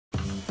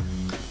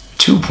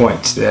2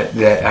 points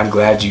that I'm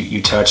glad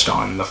you touched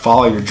on. The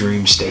follow your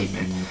dream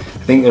statement.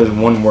 I think there's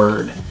one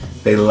word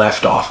they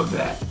left off of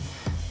that,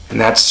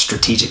 and that's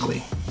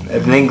strategically. I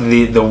think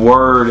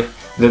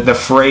the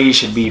phrase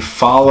should be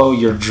follow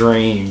your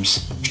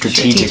dreams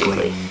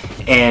strategically.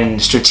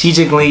 And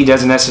strategically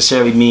doesn't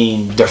necessarily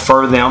mean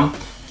defer them,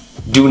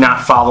 do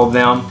not follow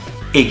them,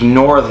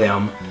 ignore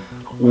them.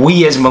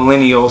 We as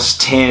millennials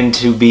tend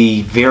to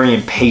be very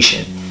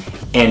impatient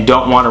and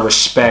don't want to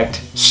respect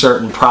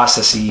certain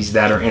processes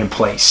that are in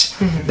place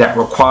that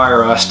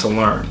require us to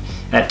learn.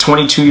 At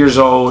 22 years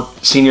old,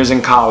 seniors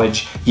in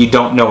college, you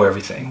don't know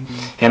everything.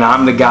 And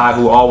I'm the guy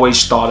who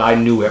always thought I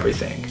knew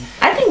everything.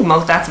 I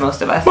think that's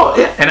most of us. Well,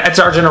 yeah, and it's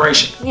our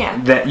generation. Yeah.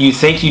 That you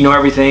think you know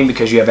everything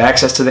because you have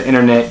access to the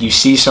internet, you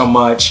see so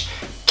much,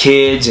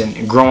 kids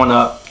and growing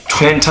up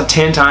 10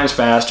 times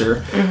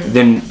faster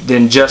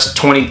than just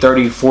 20,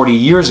 30, 40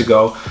 years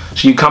ago.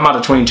 So you come out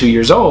at 22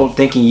 years old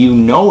thinking you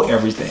know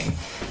everything,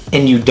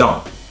 and you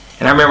don't.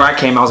 And I remember I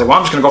was like, well,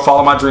 I'm just gonna go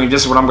follow my dream.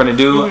 This is what I'm gonna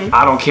do.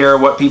 I don't care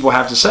what people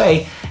have to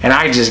say. And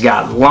I just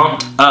got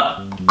lumped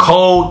up,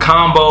 cold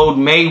comboed,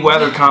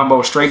 Mayweather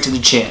combo straight to the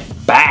chin.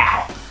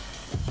 Bow.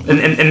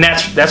 And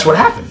that's what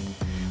happened.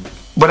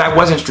 But I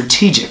wasn't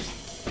strategic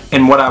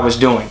in what I was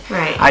doing.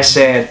 Right. I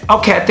said,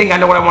 okay, I think I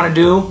know what I want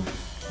to do.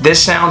 This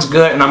sounds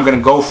good, and I'm going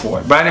to go for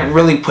it. But I didn't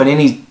really put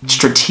any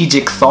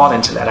strategic thought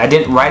into that. I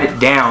didn't write it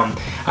down.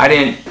 I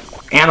didn't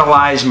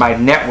analyze my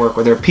network.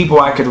 Were there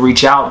people I could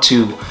reach out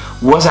to?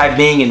 Was I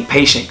being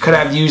impatient? Could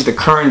I have used the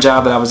current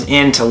job that I was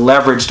in to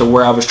leverage to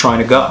where I was trying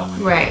to go?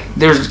 Right.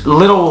 There's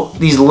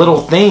these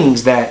little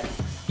things that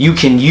you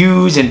can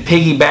use and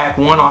piggyback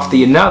one off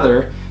the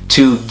another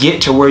to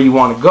get to where you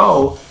want to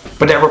go,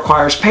 but that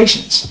requires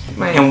patience.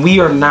 Right. And we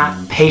are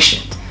not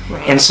patient.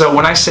 Right. And so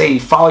when I say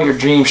follow your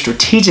dreams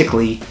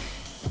strategically,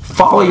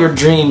 follow your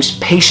dreams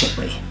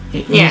patiently.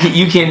 Yeah.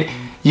 You can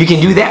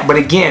do that, but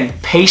again,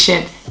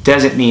 patient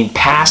doesn't mean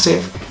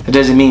passive. It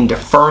doesn't mean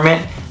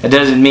deferment. It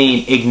doesn't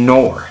mean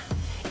ignore.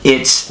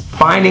 It's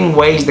finding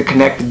ways to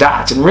connect the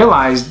dots and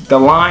realize the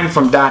line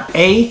from dot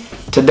A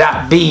to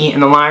dot B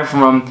and the line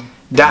from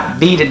dot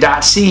B to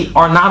dot C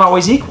are not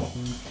always equal.